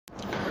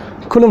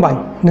खुलुमबाय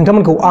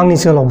नोंथांमोनखौ आंनि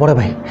चेनेलाव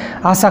बरायबाय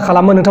आसा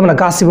खालामो नोंथांमोना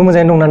गासिबो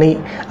मोजाङै दं होननानै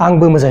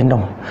आंबो मोजाङै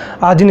दं।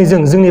 दिनै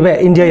जोंनि बे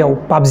इन्डियायाव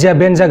पाबजिया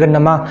बेन जागोन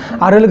नामा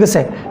आरो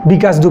लोगोसे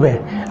बिकास दुबे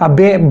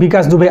बे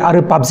बिकास दुबे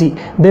आरो पाबजि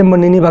बे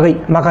मोननैनि बागै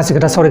माखासे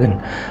खोथा सावरायगोन।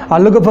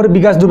 लोगोफोर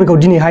बिकास दुबेखौ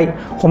दिनैहाय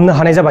हमनो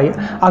हानाय जाबाय।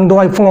 आं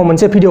दहाय फुङाव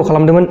मोनसे भिडिअ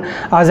खालामदोंमोन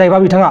जायबा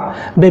बिथाङा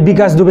बे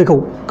बिकास दुबेखौ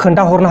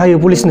खोन्थाहरनो हायो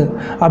पुलिसनो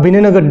बेनो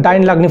नोगोद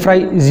 8 लाखनिफ्राय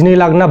 12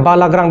 लाख ना 5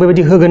 लाख रां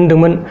बेबायदि होगोन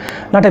होनदोंमोन।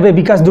 नाथाय बे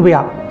बिकास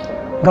दुबेया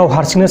गाव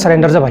हारसिंनो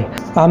सारेन्डार जाबाय।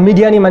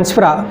 मिडियानि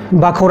मानसिफोरा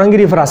बा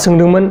खौरांगिरिफोरा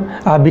सोंदोंमोन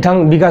बिथां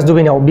बिकास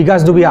दुबेनाव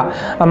बिकास दुबेया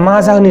मा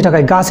जाहोननि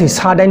थाखाय गासै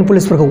 7-8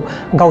 पुलिसफोरखौ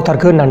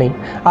गावथारखो होननानै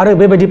आरो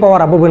बेबायदि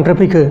पावारा बबेनिफ्राय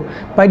फैखो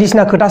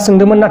बायदिसिना खोथा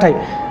सोंदोंमोन। नाथाय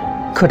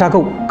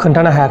खोथाखौ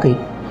खोन्थानो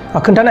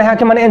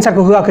हायाखै माने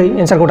एन्सारखौ होआखै,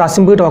 एन्सारखौ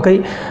दासिमबो होथ'वाखै।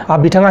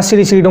 बिथाङा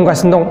सिरि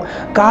दंगासिनो दं।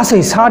 गासै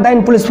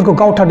 7-8 पुलिसफोरखौ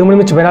गावथारदोंमोन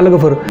मिथिबायना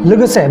लोगोफोर।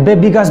 लोगोसे बे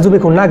बिकास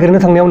दुबेखौ नागिरनो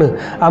थांनायावनो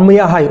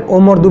मैयाहाय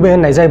अमर दुबे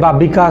होननाय जायबा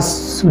बिकास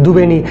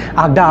दुबेनि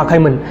आगदा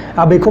आखाइमोन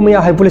बेखौ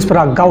मैयाहाय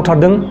पुलिसफोरा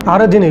गावथारदों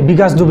आरो दिनै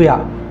बिकास दुबेया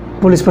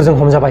पुलिसफोरजों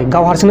हमजाबाय।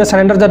 गाव हारसिंनो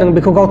सारेन्डार जादों,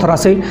 बेखौ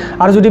गावथारासै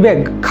आरो जुदि बे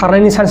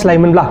खारनायनि चान्स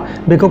लायोमोनब्ला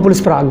बेखौ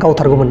पुलिसफोरा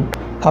गावथारगौमोन।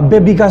 बे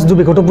बिकास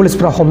दुबेखौथ'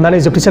 पुलिसफोरा हमनानै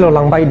जोबथेसालियाव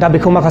लांबाय। दा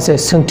बेखौ माखासे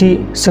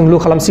सोंलु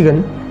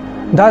खालामसिगोन।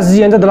 दा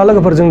जियानो जादोंला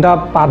लोगोफोर जों दा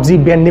पाबजि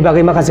बेननि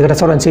बागै माखासे खोथा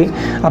सावरायनोसै।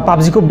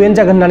 पाबजिखौ बेन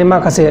जागोन होननानै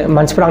माखासे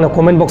मानसिफोरा आंनो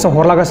कमेन्ट बक्सआव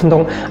हरलागासिनो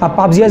दं।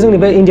 पाबजिया जोंनि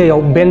बे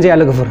इन्डियायाव बेन जाया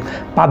लोगोफोर।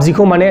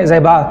 पाबजिखौ माने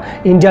जायबा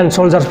इन्डियान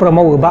सल्जार्सफोराव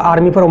मावो बा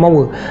आर्मिफोराव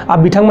मावो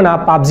बिथांमोना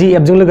पाबजि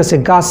एपजों लोगोसे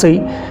गासै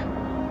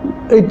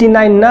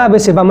 89 ना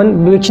बेसेबामोन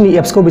बेखिनि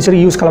एप्सखौ बिसोर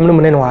इउज खालामनो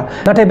मोननाय नङा।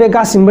 नाथाय बे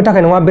गासिनिबो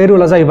थाखाय नङा, बे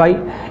रुला जाहैबाय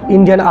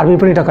इन्डियान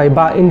आर्मिफोरनि थाखाय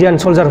बा इन्डियान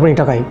सल्जारफोरनि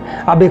थाखाय।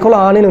 बेखौ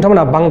लानानै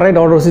नोंथांमोना बांद्राय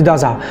दावराव-दावसि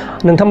दाजा।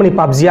 नोंथांमोननि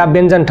पाबजिया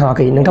बेन जानो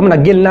थाङाखै। नोंथांमोना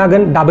गेलेनो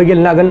हागोन, दाबो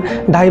गेलेनो हागोन,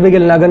 दाहायबो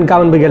गेलेनो हागोन,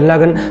 गाबोनबो गेलेनो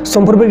हागोन,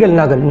 समफोरबो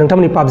गेलेनो हागोन।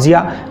 नोंथांमोननि पाबजिया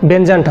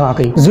बेन जानो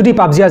थाङाखै। जुदि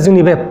पाबजिया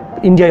जोंनि बे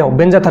इन्डियायाव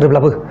बेन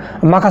जाथारोब्लाबो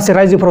माखासे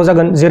रायजोफोराव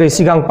जागोन, जेरै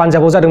सिगां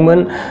पान्जाबाव जादोंमोन,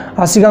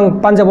 सिगां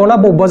पान्जाबाव ना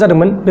बबेबा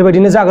जादोंमोन,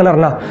 बेबायदिनो जागोन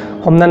आरोना।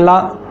 हमनानै ला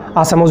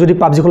आसामाव जुदि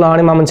पाबजिखौ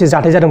लानानै माबा मोनसे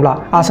जाथाय जादोंब्ला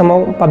आसामाव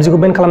पाबजिखौ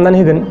बेन खालामनानै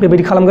होगोन,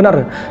 बेबायदि खालामगोन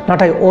आरो।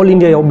 नाथाय अल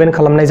इन्डियायाव बेन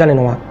खालामनाय जानाय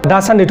नङा।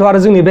 दासान्दिथ' आरो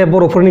जोंनि बे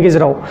बर'फोरनि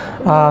गेजेराव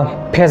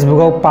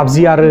फेसबुकाव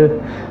पाबजि आरो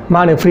मा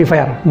होनो फ्रि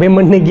फायार बे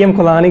मोननै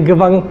गेमखौ लानानै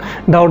गोबां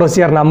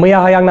दावराव-दावसि आरोना।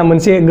 मैयाहाय आंना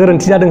मोनसे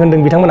गोरोन्थि जादों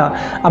होन्दों बिथांमोना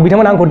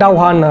आंखौ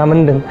दावहा होनामोन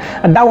होन्दों।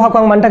 दावहाखौ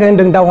आं मानि थाखाय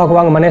होन्दों, दावहाखौ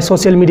आं माने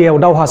ससियेल मिडियायाव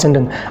दावहासो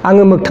होन्दों।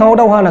 आङो मोगथाङाव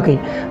दावहा होनाखै।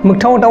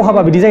 मोगथाङाव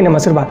दावहाबा बिदि जायो नामा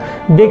सोरबा?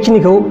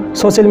 बेखिनिखौ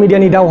ससियेल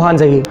मिडियानि दावहा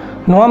होनजायो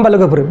नङा होमबा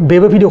लोगोफोर?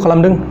 बेबो भिडिअ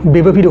खालामदों,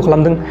 बेबो भिडिअ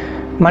खालामदों,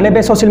 माने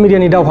बे ससियेल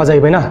मिडियानि दावहा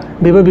जाहैबाय ना।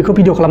 बेबो बेखौ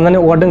भिडिअ खालामनानै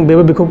हगारदों,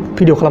 बेबो बेखौ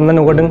भिडिअ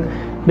खालामनानै हगारदों।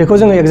 बेखौ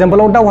जोङो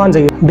एग्जाम्पलाव दावहा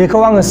होनजायो।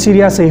 बेखौ आङो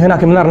सिरियासै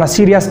होनाखैमोन आरोना।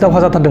 सिरियास दावहा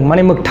जाथारदों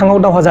माने मोगथाङाव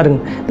दावहा जादों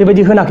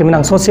बेबायदि होनाखैमोन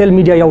आं। ससियेल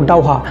मिडियायाव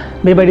दावहा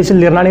बेबायदिसो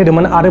लिरनानै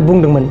होदोंमोन आरो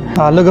बुंदोंमोन।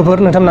 लोगोफोर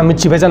नोंथांमोना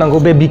मिथिबाय जानांगौ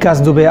बे बिकास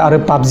दुबे आरो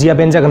पाबजिया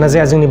बेन जागोन ना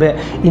जाया जोंनि बे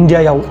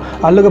इन्डियायाव।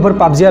 लोगोफोर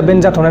पाबजिया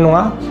बेन जाथ'नाय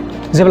नङा।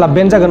 जेब्ला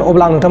बेन जागोन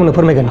अब्ला आं नोंथांमोननो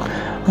फोरमायगोन।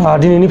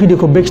 दिनैनि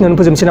भिडिअखौ बेखिनियावनो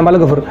फोजोबनोसै नामा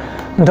लोगोफोर?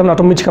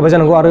 नोंथांमोनाथ' मिथिखाबाय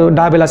जानांगौ आरो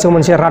दा बेलासियाव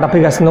मोनसे रादाब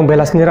फैगासिनो दं,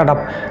 बेलासिनि रादाब।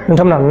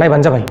 नोंथांमोना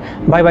नायबानो जाबाय।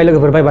 बाय बाय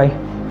लोगोफोर, बाय बाय।